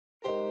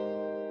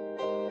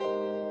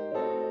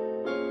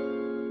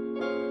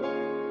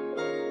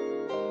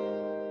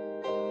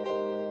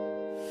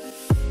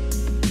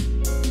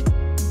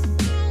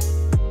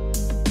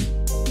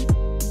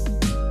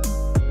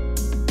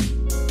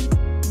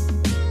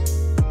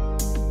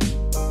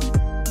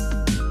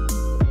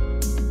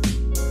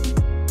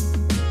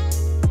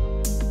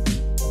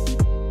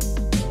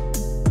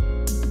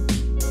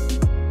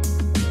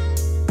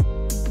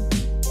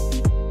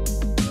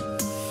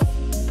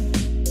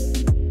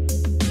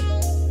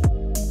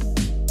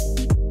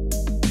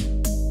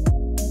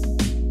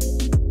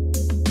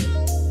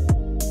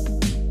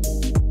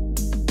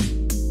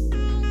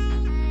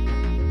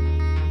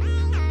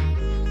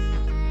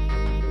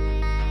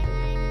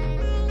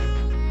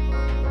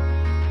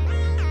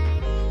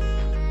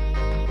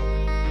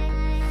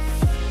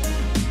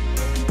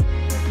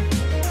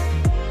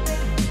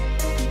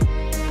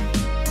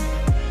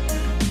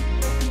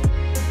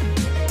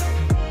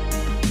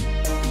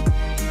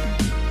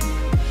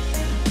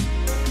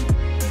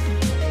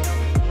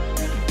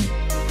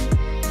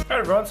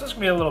everyone, so this is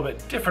going to be a little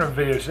bit different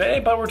video today,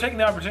 but we're taking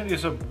the opportunity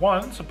to,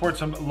 one, support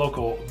some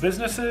local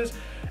businesses,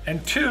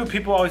 and two,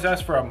 people always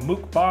ask for a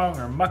mukbang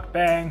or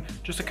mukbang,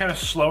 just a kind of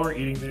slower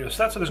eating video.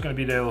 So that's what there's going to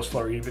be today, a little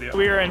slower eating video.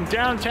 We are in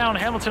downtown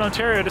Hamilton,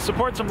 Ontario to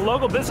support some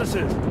local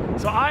businesses.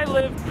 So I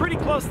live pretty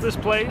close to this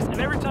place,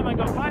 and every time I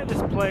go by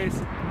this place,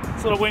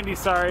 it's a little windy,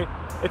 sorry,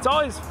 it's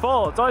always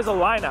full, it's always a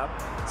lineup.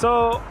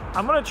 So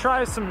I'm going to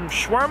try some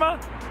shawarma.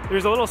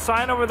 There's a little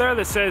sign over there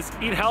that says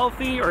eat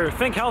healthy or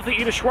think healthy,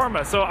 eat a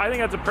shawarma. So I think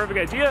that's a perfect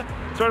idea.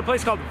 So we're at a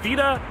place called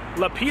Vida,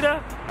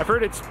 Pita. I've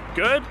heard it's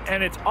good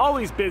and it's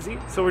always busy.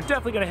 So we're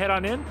definitely gonna head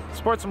on in,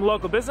 support some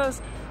local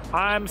business.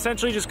 I'm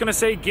essentially just gonna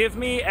say, give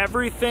me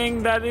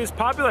everything that is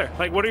popular.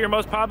 Like, what are your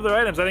most popular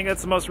items? I think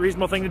that's the most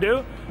reasonable thing to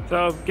do.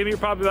 So give me your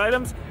popular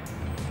items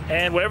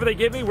and whatever they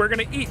give me, we're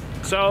gonna eat.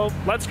 So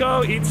let's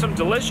go eat some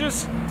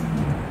delicious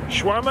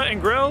shawarma and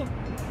grill,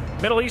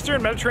 Middle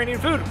Eastern, Mediterranean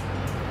food.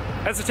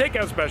 That's a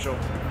takeout special.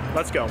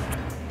 Let's go.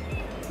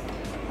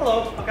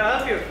 Hello, how can I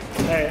help you?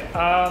 Hey,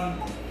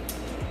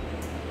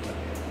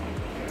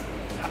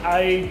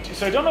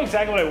 so I don't know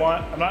exactly what I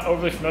want. I'm not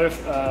overly familiar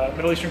with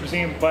Middle Eastern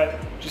cuisine, but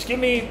just give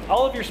me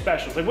all of your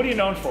specials. Like, what are you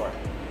known for?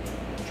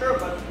 Sure,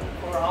 but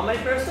for how many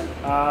person?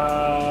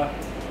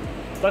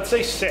 Let's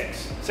say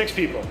six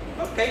people.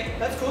 Okay,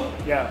 that's cool.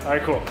 Yeah, all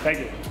right, cool, thank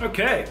you.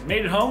 Okay,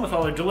 made it home with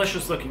all their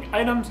delicious looking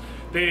items.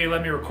 They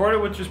let me record it,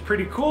 which is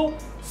pretty cool.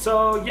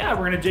 So yeah,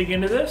 we're gonna dig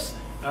into this.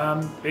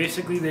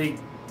 Basically, they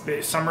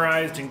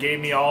summarized and gave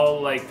me all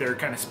like their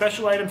kind of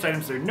special items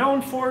they're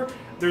known for.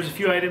 There's a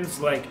few items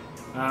like,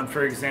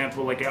 for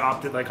example, like I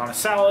opted like on a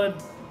salad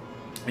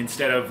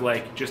instead of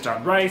like just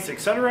on rice,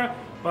 etc.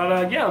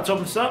 But yeah, let's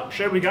open this up,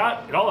 show what we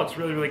got. It all looks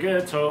really, really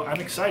good, so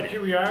I'm excited.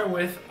 Here we are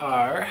with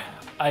our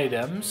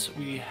items.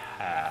 We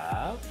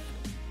have,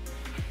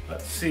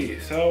 let's see,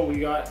 so we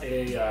got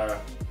a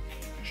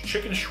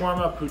chicken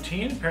shawarma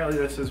poutine. Apparently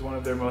this is one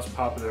of their most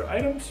popular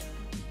items.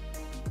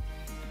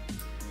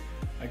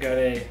 I got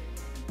a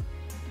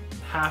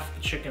half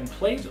chicken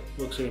plate.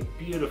 Looks like a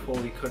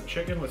beautifully cooked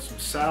chicken with some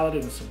salad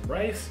and some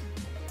rice.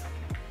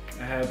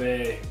 I have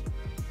a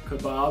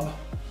kebab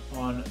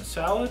on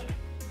salad.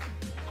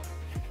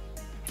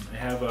 I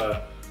have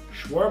a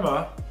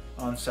shawarma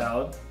on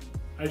salad.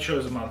 I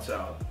chose them on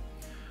salad.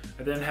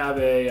 I then have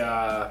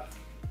a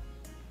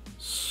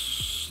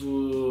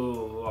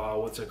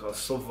what's it called?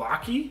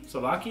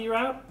 Souvlaki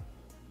wrap?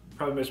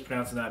 Probably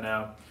mispronouncing that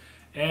now.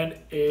 And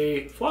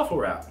a falafel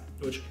wrap,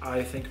 which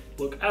I think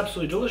look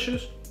absolutely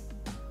delicious.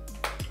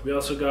 We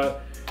also got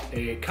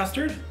a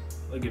custard,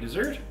 like a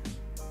dessert,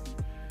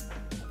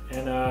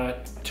 and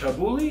a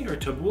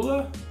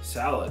tabbouleh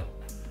salad.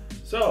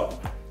 So,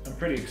 I'm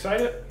pretty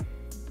excited.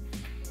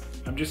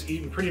 I'm just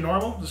eating pretty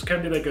normal. This is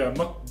kind of like a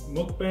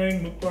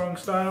mukbang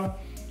style.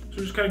 So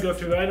we're just kind of go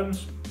through the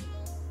items,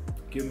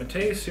 give them a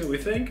taste, see what we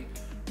think,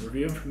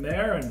 review them from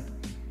there, and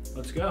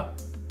let's go.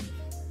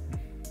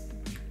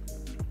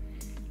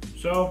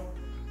 So,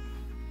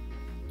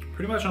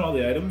 pretty much on all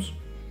the items,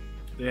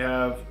 they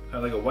have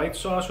like a white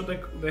sauce, what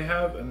they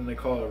have, and then they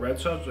call it a red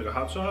sauce, like a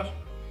hot sauce.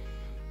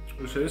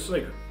 So this is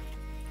like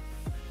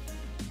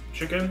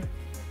chicken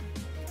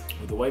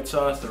with the white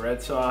sauce, the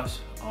red sauce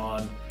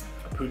on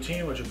a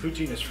poutine, which a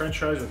poutine is French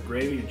fries with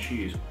gravy and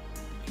cheese.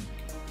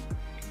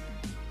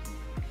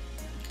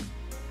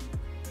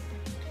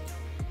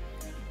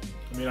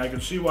 I mean, I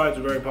can see why it's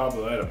a very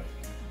popular item.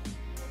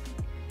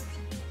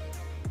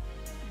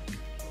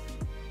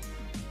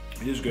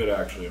 It is good,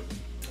 actually.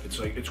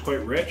 It's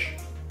quite rich.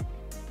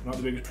 I'm not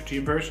the biggest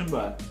poutine person,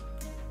 but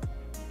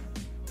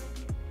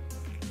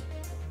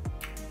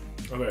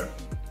okay,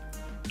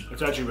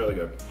 it's actually really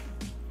good.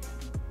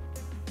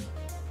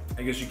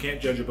 I guess you can't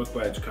judge a book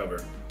by its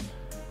cover,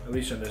 at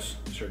least in this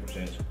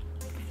circumstance.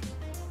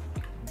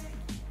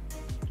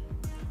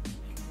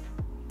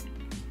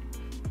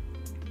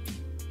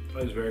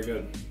 That is very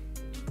good.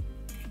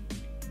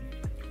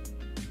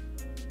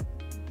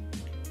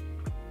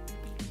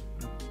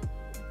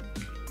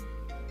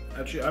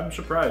 Actually, I'm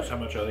surprised how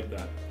much I like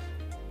that.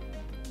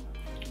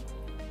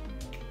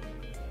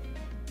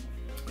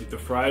 Like, the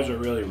fries are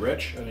really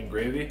rich and in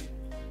gravy.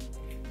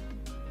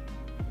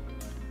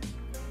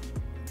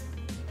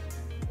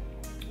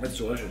 That's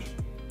delicious.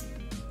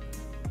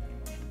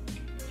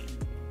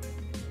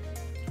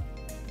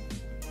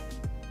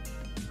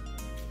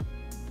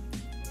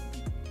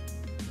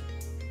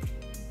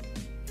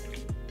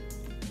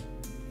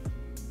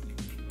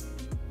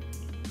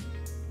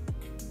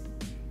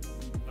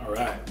 All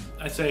right,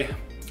 I say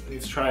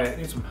let's try it.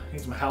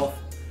 Need some health.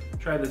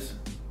 Try this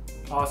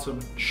awesome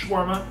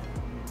shawarma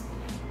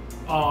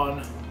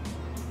on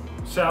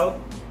salad.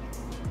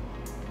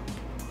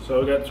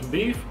 So we got some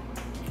beef,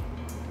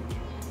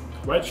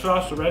 red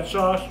sauce, the red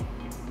sauce.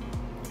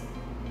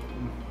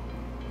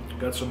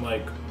 Got some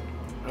like,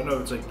 I don't know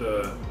if it's like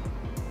the,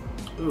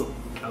 ooh,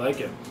 I like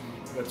it.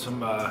 Got some,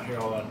 here,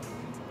 hold on.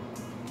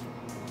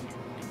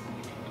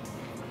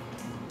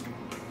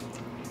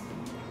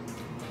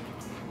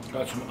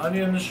 Got some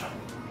onions,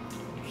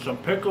 some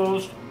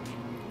pickles,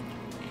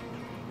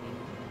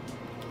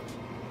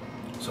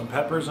 Some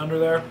peppers under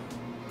there.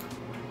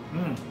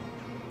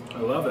 I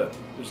love it.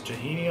 There's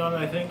tahini on it,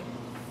 I think.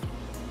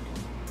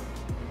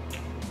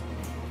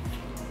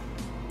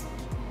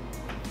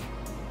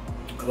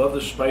 I love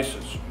the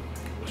spices.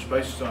 The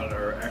spices on it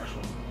are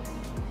excellent.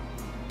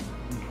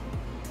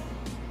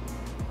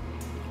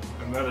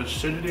 And that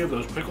acidity of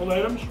those pickled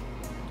items.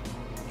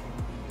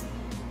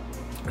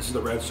 This is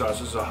the red sauce.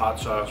 This is a hot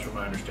sauce from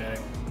my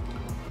understanding.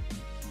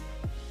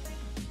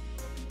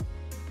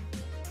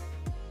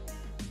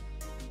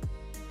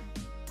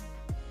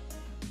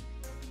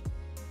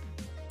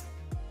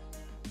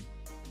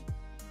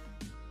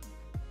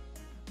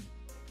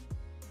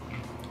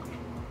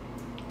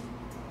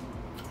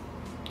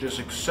 Just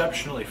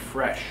exceptionally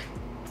fresh,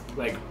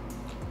 like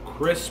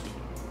crisp,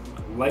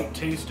 light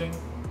tasting.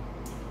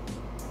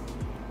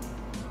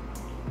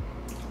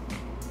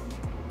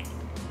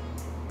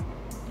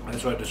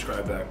 That's how I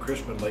describe that,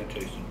 crisp and light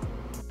tasting.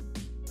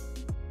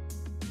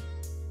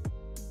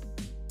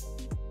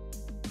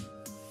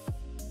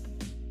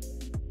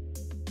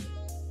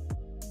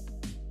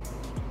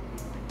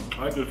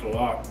 I like this a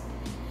lot.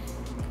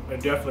 I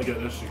definitely get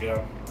this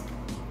again.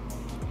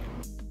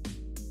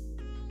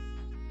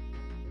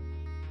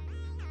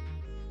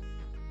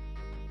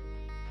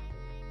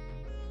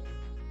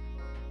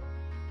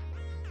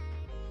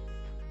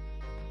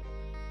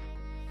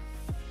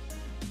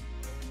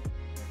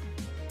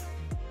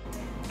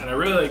 And I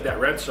really like that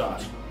red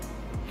sauce.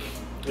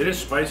 It is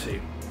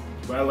spicy,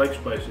 but I like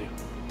spicy.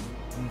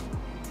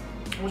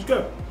 It was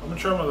good. I'm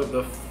gonna try one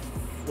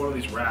of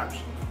these wraps.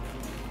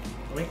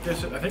 I think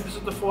this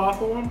is the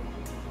falafel one.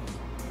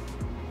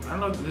 I don't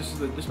know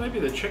if this might be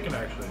the chicken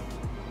actually.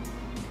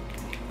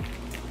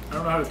 I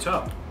don't know how to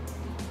tell.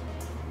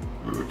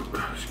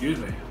 Excuse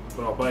me,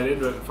 but I'll bite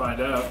into it and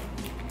find out.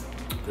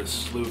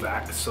 This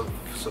Souvlaki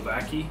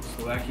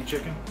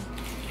chicken.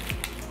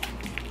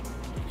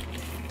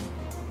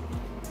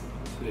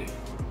 See.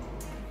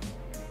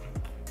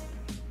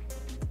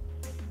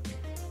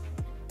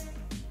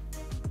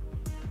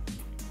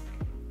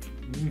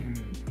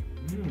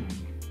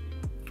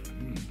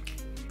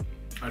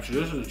 Actually,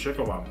 this is a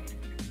chicken one.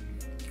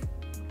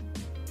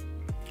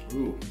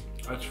 Ooh,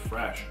 that's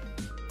fresh.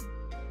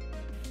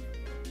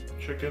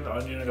 Chicken,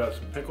 onion, I got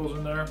some pickles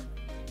in there.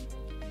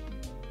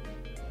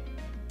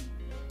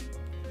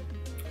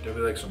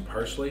 Definitely like some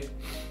parsley.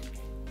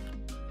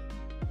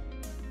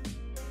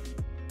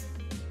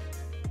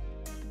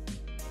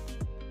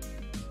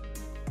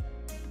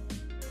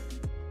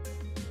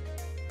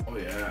 Oh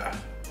yeah,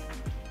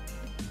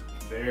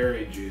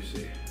 very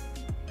juicy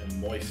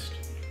and moist.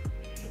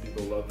 Some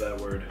people love that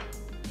word,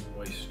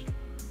 moist.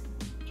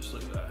 Just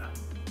like that.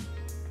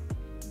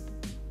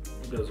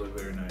 It does look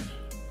very nice.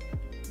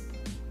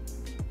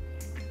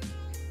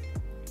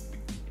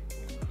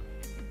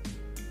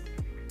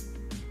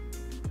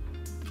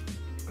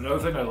 Another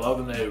thing I love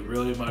and they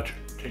really much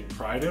take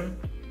pride in,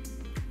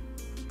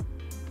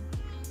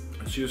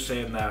 and she was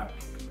saying that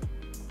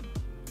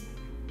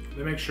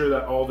they make sure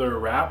that all their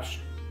wraps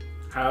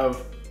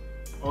have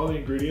all the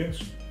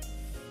ingredients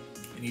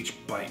in each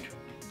bite.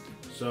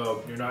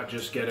 So you're not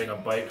just getting a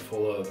bite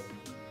full of,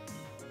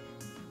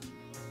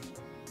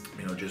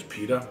 you know, just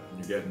pita.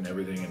 You're getting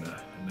everything in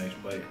a nice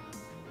bite.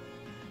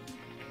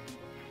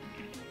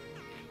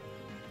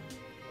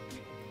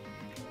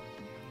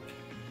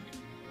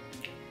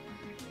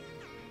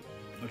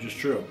 Which is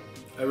true.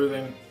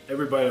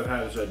 Every bite I've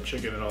had has had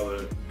chicken and all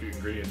the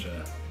ingredients in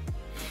it.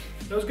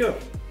 That was good.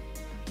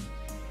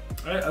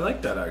 I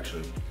like that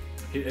actually.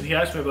 And he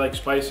asked me if I like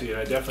spicy,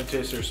 and I definitely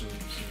taste there's some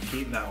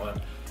heat in that one.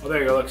 Oh,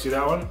 there you go. Look, see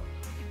that one?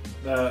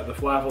 The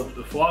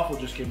falafel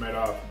just came right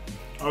off.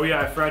 Oh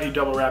yeah, I forgot he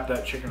double wrapped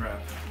that chicken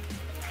wrap.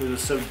 It was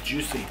so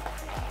juicy.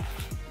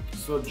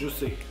 So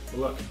juicy. But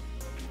look,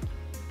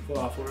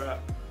 falafel wrap.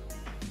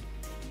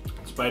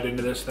 Let's bite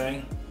into this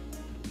thing.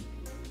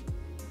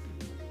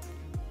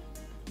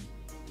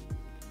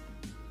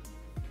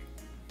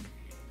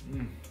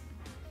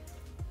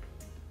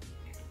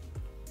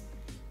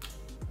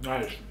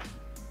 Nice.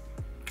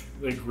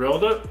 They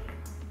grilled it.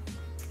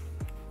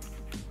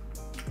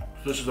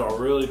 This is a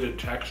really good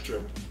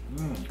texture.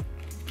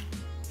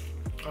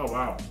 Oh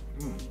wow.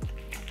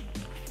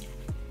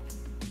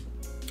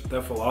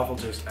 That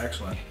falafel tastes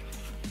excellent.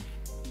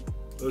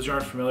 Those who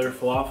aren't familiar,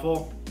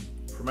 falafel,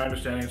 from my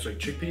understanding, it's like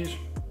chickpeas.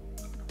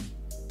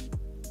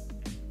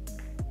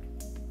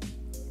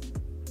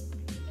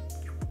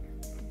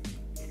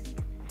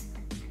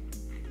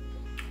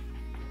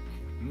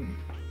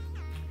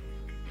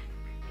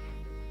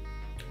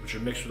 Which are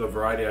mixed with a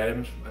variety of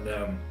items and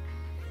then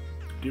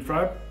deep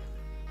fried.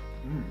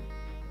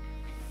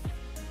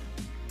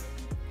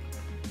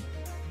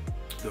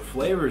 The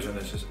flavors in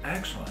this is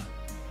excellent.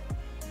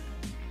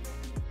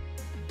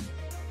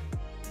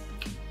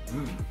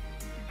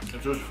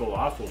 It's just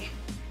falafels.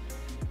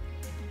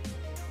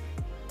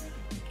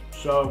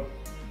 So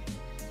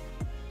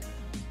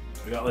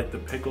we got like the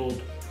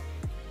pickled,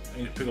 I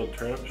think it's pickled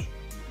turnips,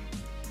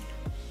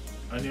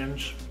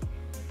 onions,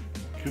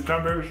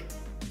 cucumbers.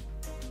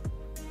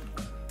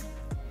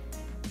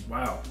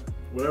 Wow,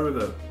 whatever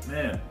the,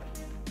 man,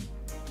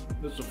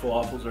 this is the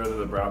falafels or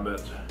the brown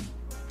bits.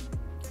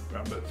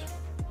 Brown bits.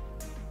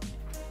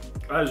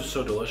 That is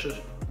so delicious.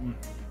 I'm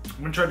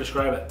gonna try to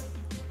describe it.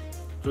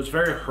 So it's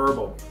very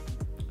herbal,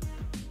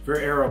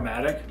 very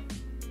aromatic.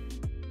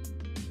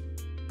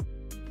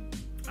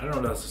 I don't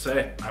know what else to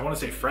say. I want to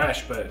say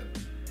fresh, but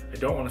I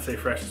don't want to say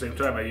fresh at the same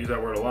time. I use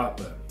that word a lot,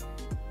 but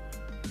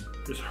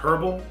it's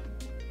herbal,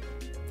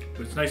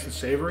 but it's nice and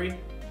savory.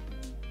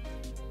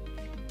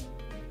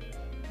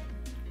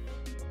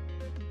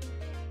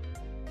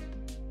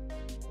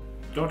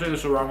 Don't take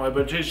this the wrong way,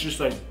 but it tastes just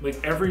like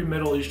every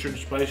Middle Eastern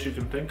spice you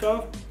can think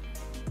of.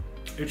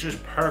 It's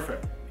just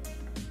perfect.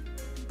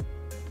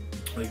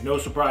 Like, no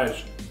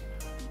surprise,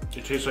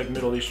 it tastes like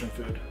Middle Eastern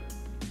food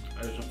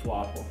as a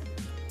falafel.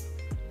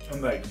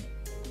 And like,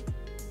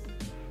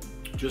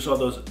 just all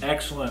those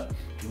excellent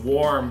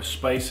warm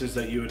spices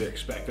that you would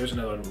expect. There's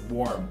another one,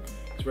 warm.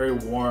 It's very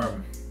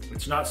warm.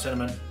 It's not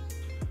cinnamon,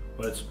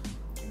 but it's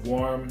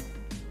warm.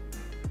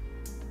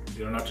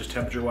 You know, not just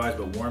temperature-wise,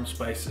 but warm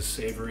spices,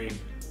 savory.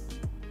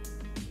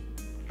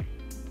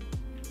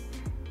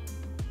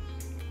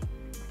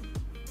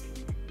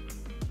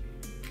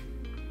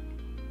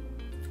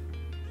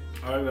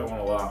 I like that one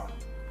a lot.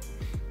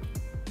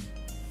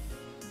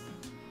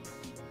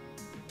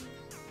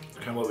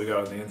 Kind of what we got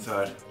on the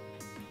inside.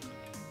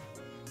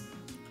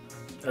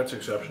 That's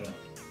exceptional.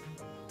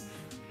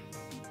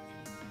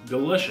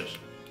 Delicious.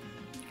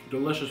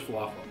 Delicious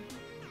falafel.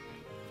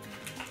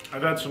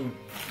 I've had some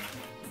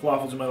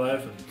falafels in my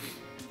life, and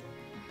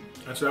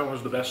I'd say that one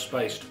was the best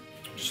spiced.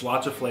 Just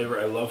lots of flavor.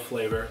 I love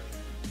flavor.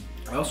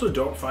 I also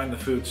don't find the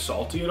food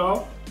salty at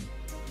all,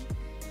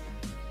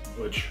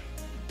 which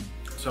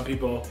some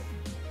people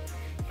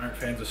aren't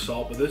fans of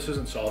salt, but this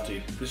isn't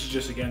salty. This is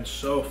just, again,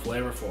 so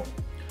flavorful.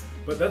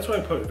 But that's why I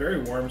put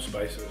very warm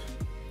spices.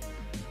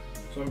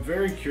 So I'm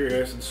very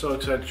curious and so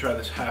excited to try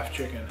this half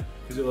chicken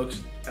because it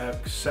looks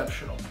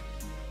exceptional.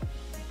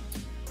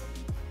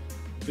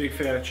 Big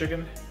fan of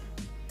chicken,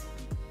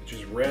 which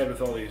is red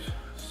with all these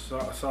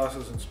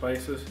sauces and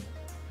spices.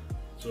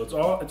 So it's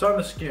on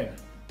the skin.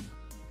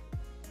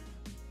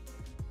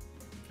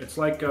 It's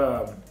like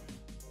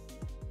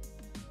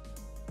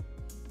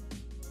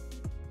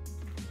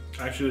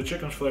actually the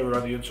chicken's flavored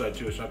on the inside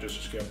too. It's not just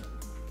the skin.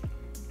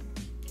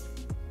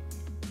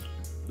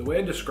 The way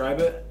I describe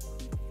it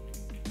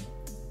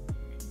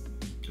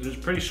is it's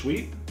pretty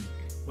sweet,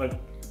 like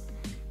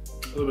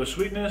a little bit of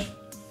sweetness.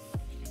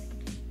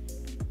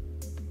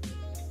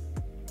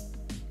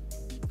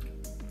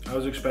 I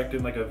was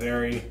expecting like a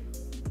very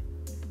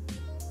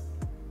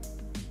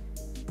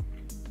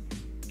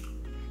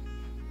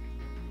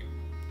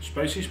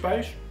spicy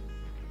spice,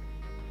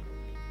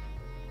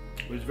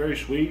 but it's very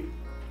sweet.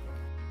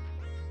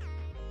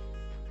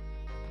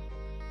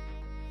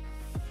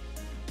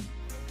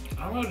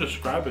 I don't know how to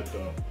describe it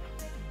though.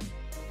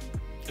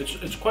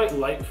 It's quite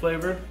light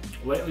flavored,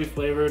 lightly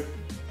flavored.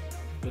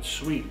 It's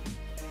sweet,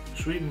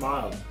 sweet and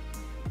mild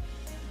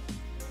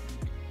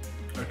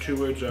are two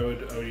words I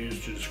would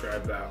use to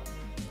describe that.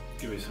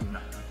 Give you some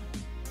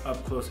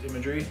up close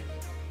imagery.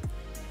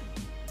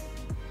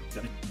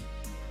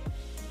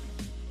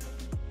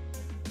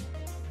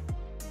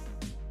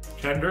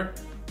 Tender,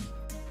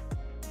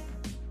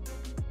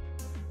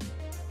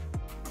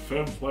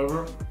 same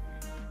flavor.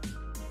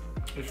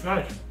 It's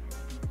nice.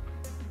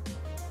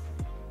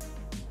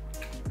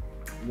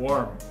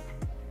 Warm.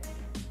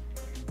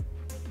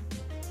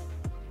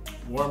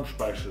 Warm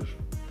spices.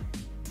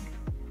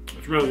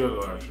 It's really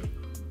good though, actually.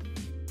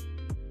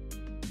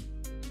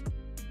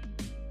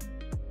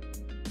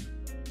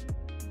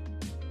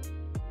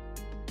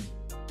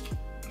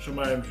 Some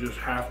items you just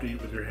have to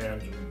eat with your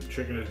hands, and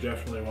chicken is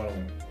definitely one of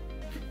them.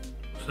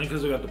 So I think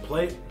because I got the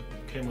plate,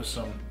 came with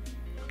some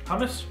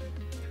hummus,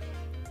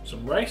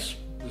 some rice,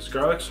 this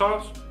garlic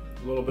sauce,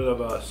 a little bit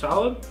of a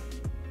salad,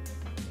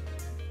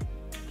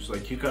 just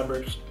like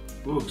cucumbers,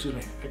 ooh, excuse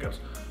me, hiccups,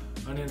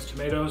 onions,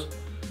 tomatoes,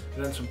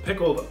 and then some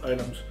pickled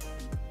items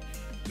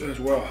as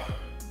well.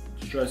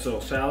 Let's try this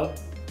little salad,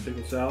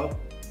 pickled salad.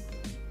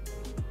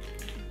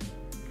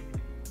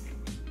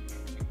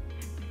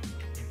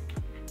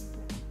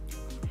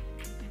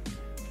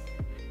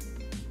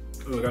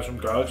 Ooh, I got some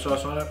garlic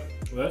sauce on it.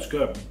 Well, that's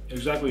good.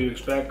 Exactly what you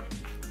expect.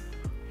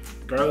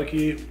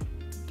 Garlicky,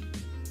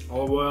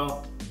 olive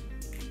oil,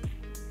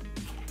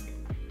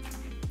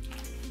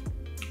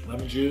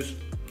 lemon juice.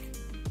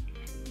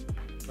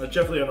 That's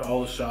definitely on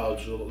all the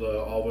salads,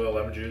 the olive oil,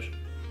 lemon juice.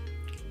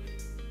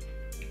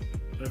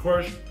 And of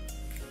course,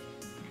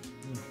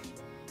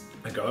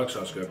 the garlic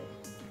sauce is good.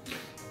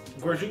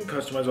 Of course, you can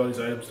customize all these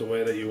items the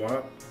way that you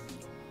want.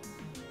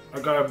 I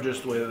got them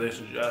just the way that they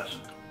suggest.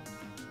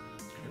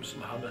 Here's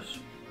some hummus.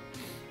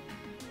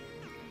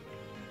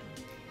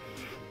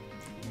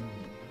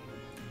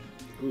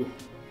 Ooh,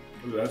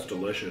 that's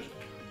delicious.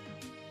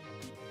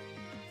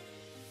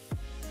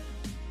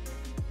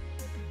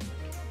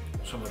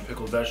 Some of the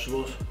pickled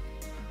vegetables.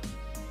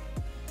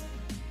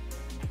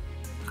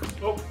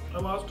 Oh, I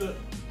lost it.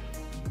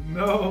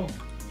 No.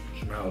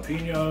 Some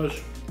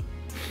jalapenos.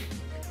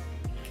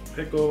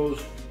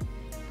 pickles.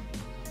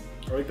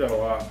 I like that a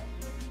lot.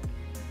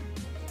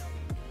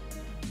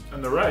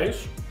 And the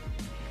rice.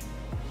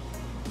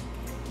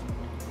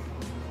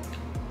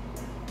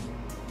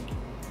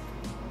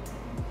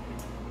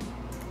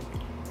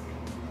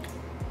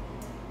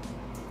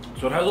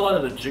 So it has a lot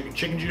of the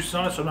chicken juices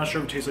on it, so I'm not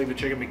sure if it tastes like the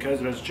chicken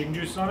because it has chicken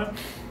juices on it,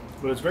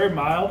 but it's very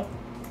mild.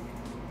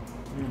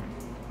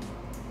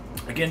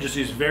 Again, just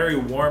these very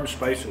warm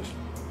spices.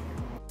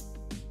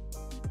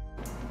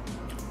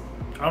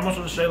 I almost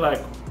want to say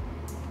like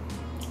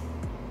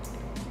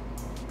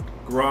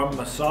garam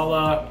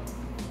masala.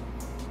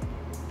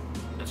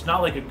 It's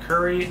not like a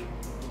curry,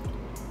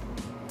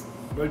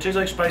 but it tastes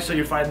like spice that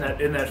you find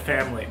in that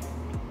family.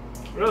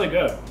 Really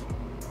good.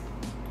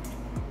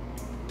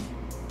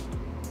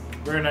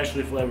 Very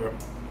nicely flavored.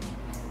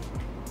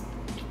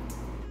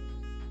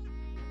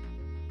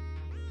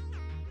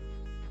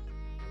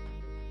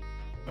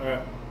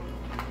 Alright.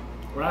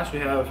 Last we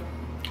have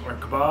our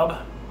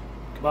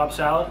kebab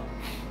salad.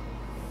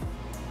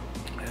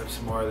 I have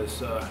some more of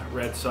this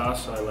red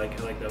sauce, so I like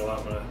that a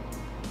lot. I'm gonna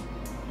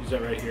use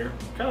that right here.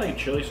 Kind of like a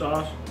chili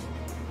sauce.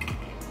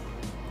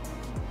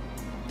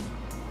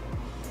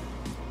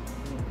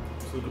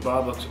 So the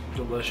kebab looks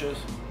delicious.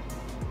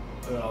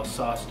 Look at it all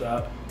sauced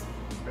up.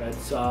 Red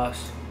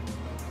sauce,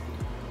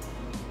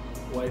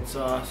 white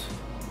sauce.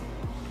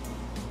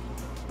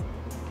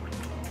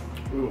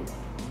 Ooh.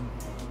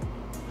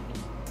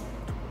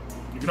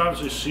 You can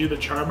obviously see the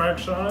char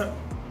marks on it.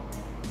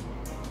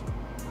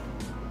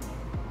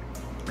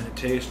 And it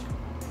tastes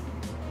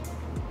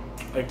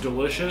like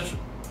delicious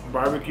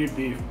barbecued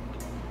beef.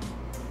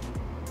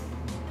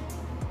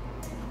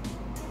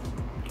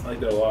 I like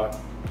that a lot.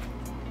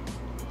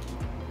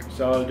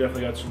 Salad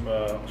definitely got some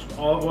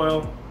olive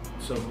oil,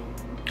 some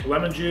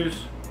lemon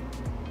juice.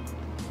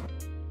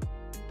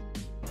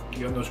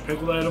 You got those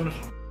pickled items.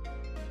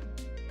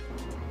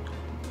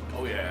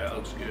 Oh yeah, that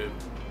looks good.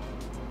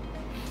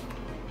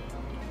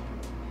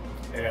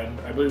 And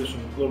I believe there's a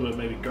little bit of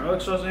maybe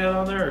garlic sauce they had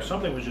on there, or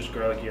something was just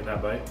garlicky in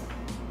that bite.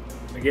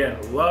 Again,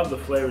 love the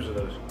flavors of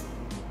those.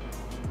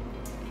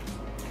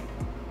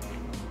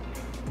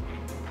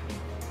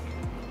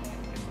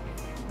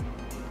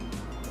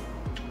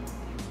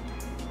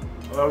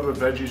 I love the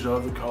veggies, I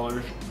love the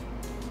colors.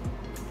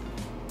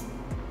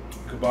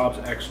 Kebab's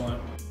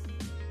excellent.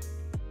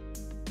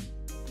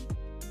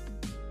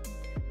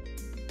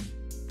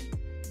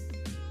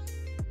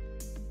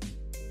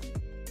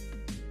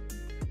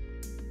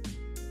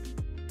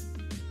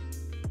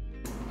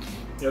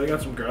 Yeah, they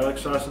got some garlic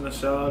sauce in the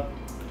salad.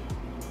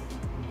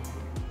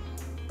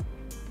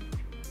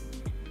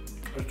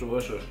 It's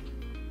delicious.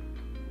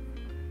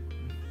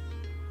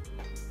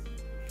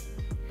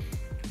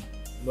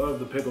 Love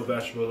the pickled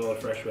vegetables, all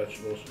the fresh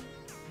vegetables.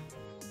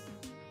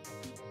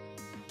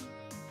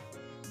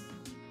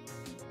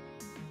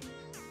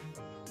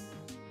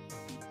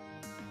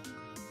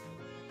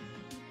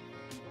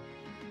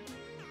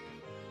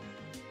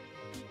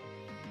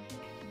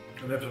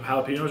 And they have some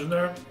jalapenos in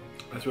there.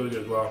 That's really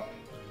good as well.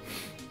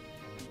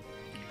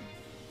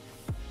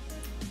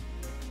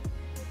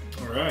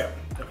 Alright,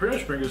 that pretty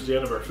much brings us to the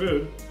end of our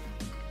food.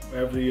 We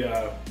have the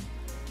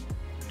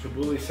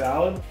tabbouleh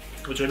salad,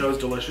 which I know is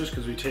delicious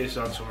because we tasted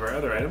on some of our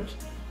other items.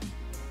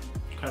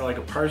 Kind of like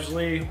a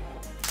parsley.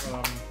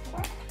 I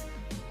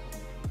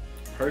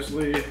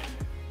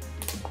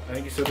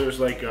think he said there's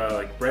like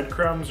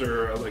breadcrumbs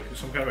or like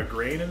some kind of a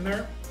grain in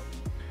there.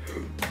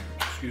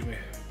 Excuse me.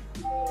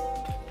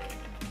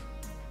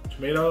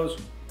 Tomatoes.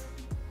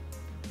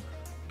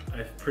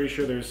 I'm pretty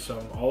sure there's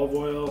some olive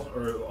oil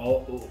or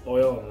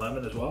oil and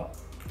lemon as well.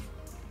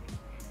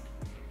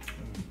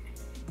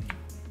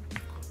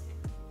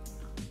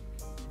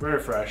 Very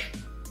fresh.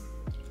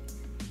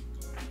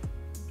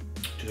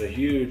 Just a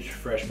huge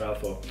fresh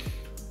mouthful.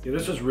 Yeah,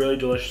 this is really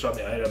delicious on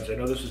the items. I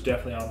know this is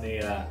definitely on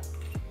the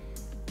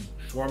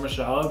shawarma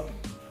salad.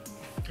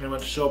 And it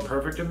went so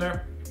perfect in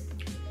there.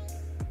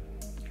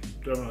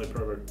 Definitely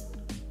perfect.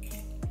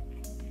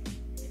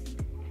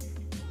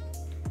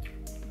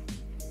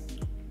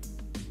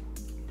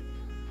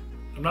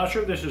 I'm not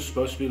sure if this is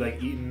supposed to be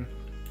like eaten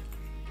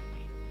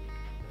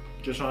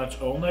just on its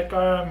own like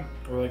or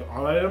like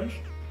on items.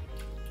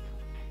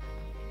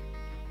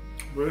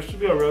 But this would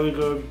be a really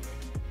good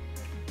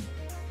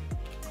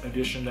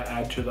addition to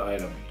add to the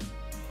item.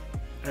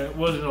 And it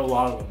wasn't a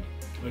lot of them.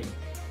 Like,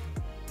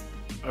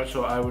 that's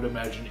how I would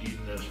imagine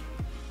eating this.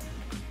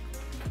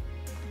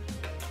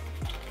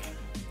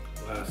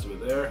 Last of it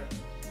there.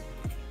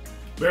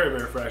 Very,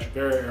 very fresh,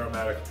 very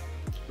aromatic.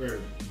 Very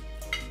good.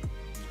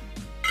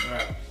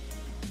 Alright.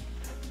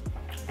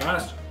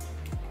 Last,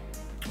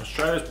 let's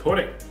try this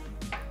pudding.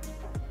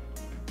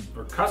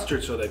 Or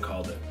custard, so they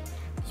called it.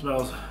 It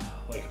smells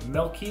like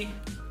milky,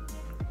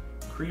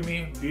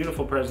 creamy,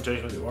 beautiful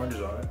presentation with the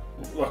oranges on it.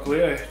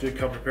 Luckily, I did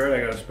come prepared.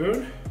 I got a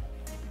spoon.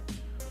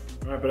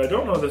 All right, but I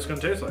don't know what this is gonna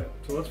taste like,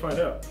 so let's find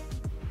out.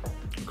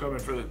 I'm coming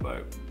for this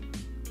bite.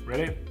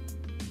 Ready?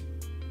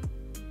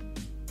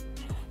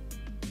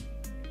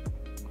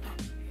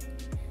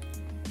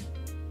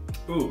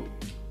 Ooh.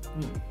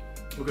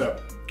 Okay.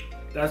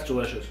 That's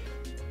delicious.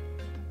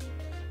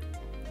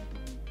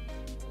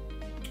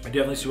 I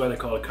definitely see why they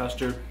call it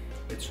custard.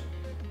 It's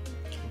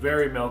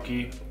very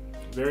milky,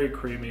 very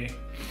creamy.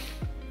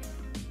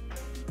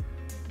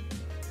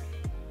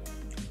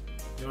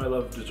 You know I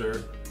love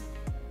dessert.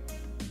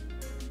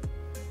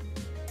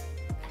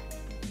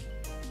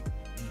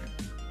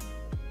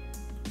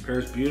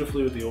 Pairs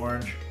beautifully with the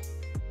orange.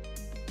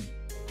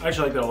 I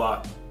actually like that a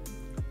lot.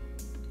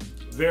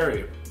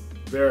 Very,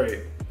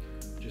 very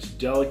just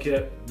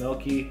delicate,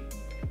 milky,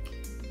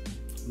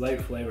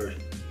 light flavors.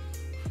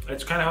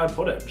 That's kind of how I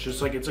put it. It's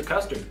just like it's a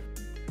custard.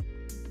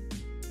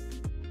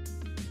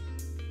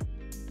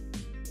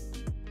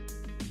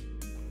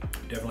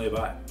 Definitely a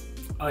buy.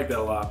 I like that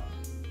a lot.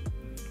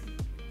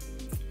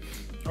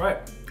 All right,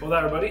 well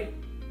that everybody,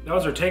 that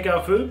was our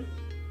takeout food.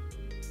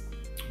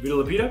 Vida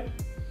la Pita.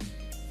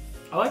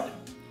 I liked it.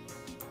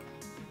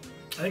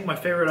 I think my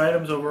favorite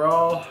items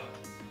overall,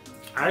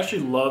 I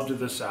actually loved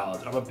the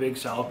salad. I'm a big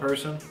salad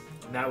person,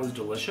 and that was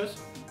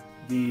delicious.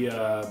 The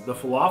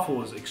falafel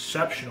was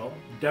exceptional.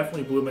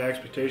 Definitely blew my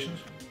expectations.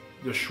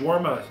 The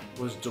shawarma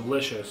was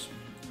delicious.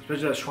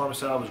 Especially that shawarma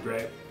salad was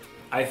great.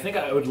 I think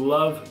I would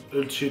love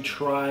to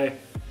try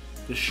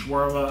the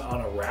shawarma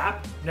on a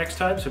wrap next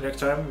time. So next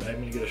time I'm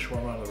gonna get a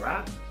shawarma on a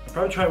wrap. I'll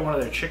probably try one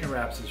of their chicken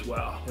wraps as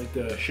well. Like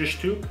the shish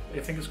tuk, I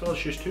think it's called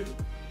shish tuk.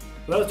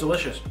 But that was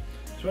delicious.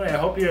 So anyway, I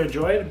hope you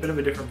enjoyed a bit of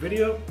a different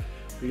video.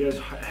 You guys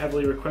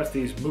heavily request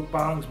these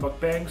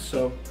mukbangs,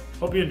 so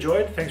hope you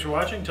enjoyed. Thanks for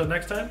watching. Until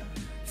next time,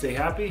 stay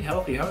happy,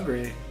 healthy,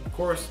 hungry, and of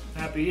course,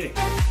 happy eating.